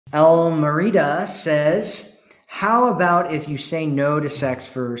El Merida says, how about if you say no to sex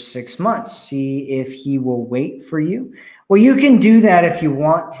for 6 months? See if he will wait for you. Well, you can do that if you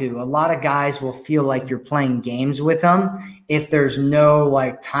want to. A lot of guys will feel like you're playing games with them if there's no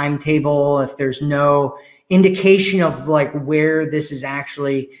like timetable, if there's no indication of like where this is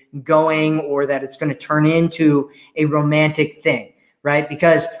actually going or that it's going to turn into a romantic thing, right?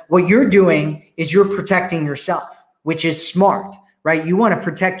 Because what you're doing is you're protecting yourself, which is smart, right? You want to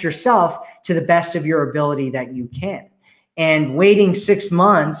protect yourself to the best of your ability that you can. And waiting 6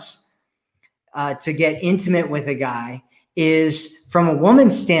 months to get intimate with a guy is, from a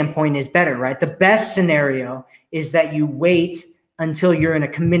woman's standpoint, is better, right? The best scenario is that you wait until you're in a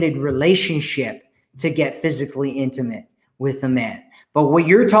committed relationship to get physically intimate with a man. But what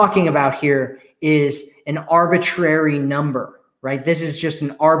you're talking about here is an arbitrary number, right? This is just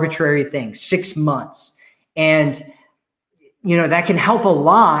an arbitrary thing, 6 months. And you know, that can help a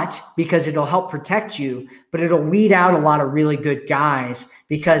lot because it'll help protect you, but it'll weed out a lot of really good guys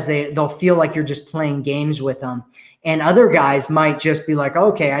because they'll feel like you're just playing games with them. And other guys might just be like,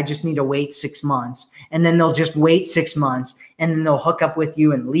 okay, I just need to wait 6 months. And then they'll just wait 6 months and then they'll hook up with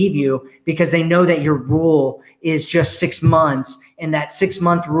you and leave you because they know that your rule is just 6 months and that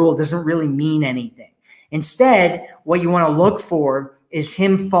 6-month rule doesn't really mean anything. Instead, what you want to look for is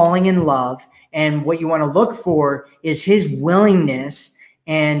him falling in love. And what you want to look for is his willingness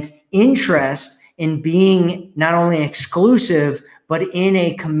and interest in being not only exclusive, but in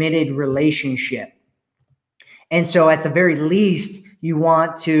a committed relationship. And so at the very least, you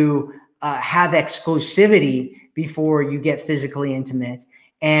want to have exclusivity before you get physically intimate.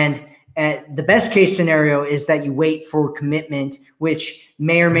 And the best case scenario is that you wait for commitment, which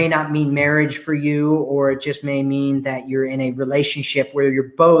may or may not mean marriage for you, or it just may mean that you're in a relationship where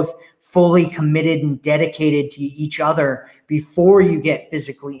you're both fully committed and dedicated to each other before you get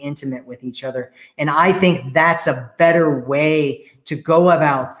physically intimate with each other. And I think that's a better way to go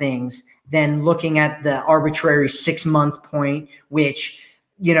about things than looking at the arbitrary 6-month point, which,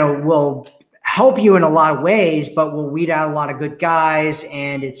 you know, will help you in a lot of ways, but will weed out a lot of good guys.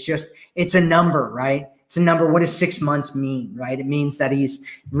 And it's a number, right? It's a number. What does 6 months mean, right? It means that he's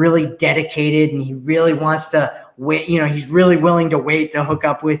really dedicated and he really wants to wait, you know, he's really willing to wait to hook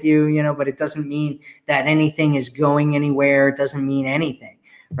up with you, you know, but it doesn't mean that anything is going anywhere. It doesn't mean anything,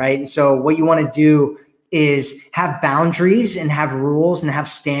 right? And so what you want to do is have boundaries and have rules and have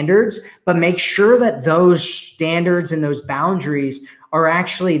standards, but make sure that those standards and those boundaries are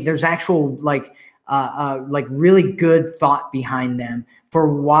actually, there's actual like really good thought behind them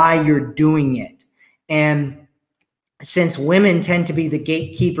for why you're doing it. And since women tend to be the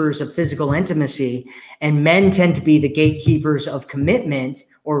gatekeepers of physical intimacy and men tend to be the gatekeepers of commitment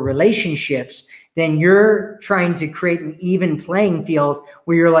or relationships, then you're trying to create an even playing field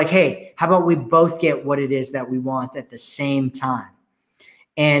where you're like, hey, how about we both get what it is that we want at the same time?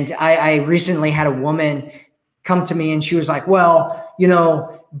 And I recently had a woman come to me and she was like, well, you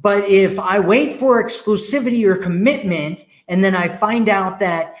know, but if I wait for exclusivity or commitment and then I find out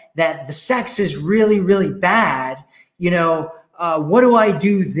that the sex is really, really bad, you know, what do I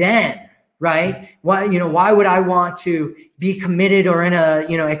do then? Right? Why would I want to be committed or in a,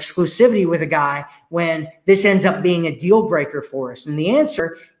 you know, exclusivity with a guy when this ends up being a deal breaker for us? And the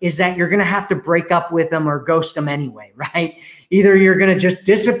answer is that you're going to have to break up with them or ghost them anyway, right? Either you're going to just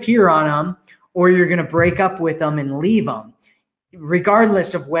disappear on them or you're going to break up with them and leave them,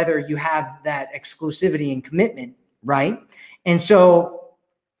 regardless of whether you have that exclusivity and commitment, right? And so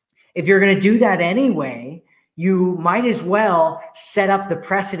if you're going to do that anyway, you might as well set up the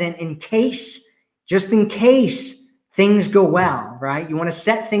precedent just in case things go well, right? You want to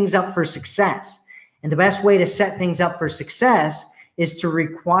set things up for success. And the best way to set things up for success is to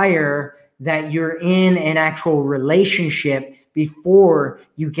require that you're in an actual relationship before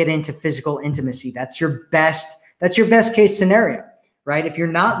you get into physical intimacy. That's your best case scenario, right? If you're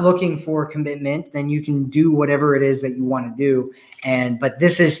not looking for commitment, then you can do whatever it is that you want to do. But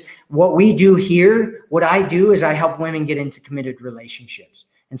this is what we do here. What I do is I help women get into committed relationships.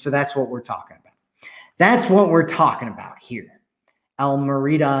 And so that's what we're talking about. That's what we're talking about here, El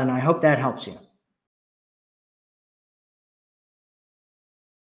Merida, and I hope that helps you.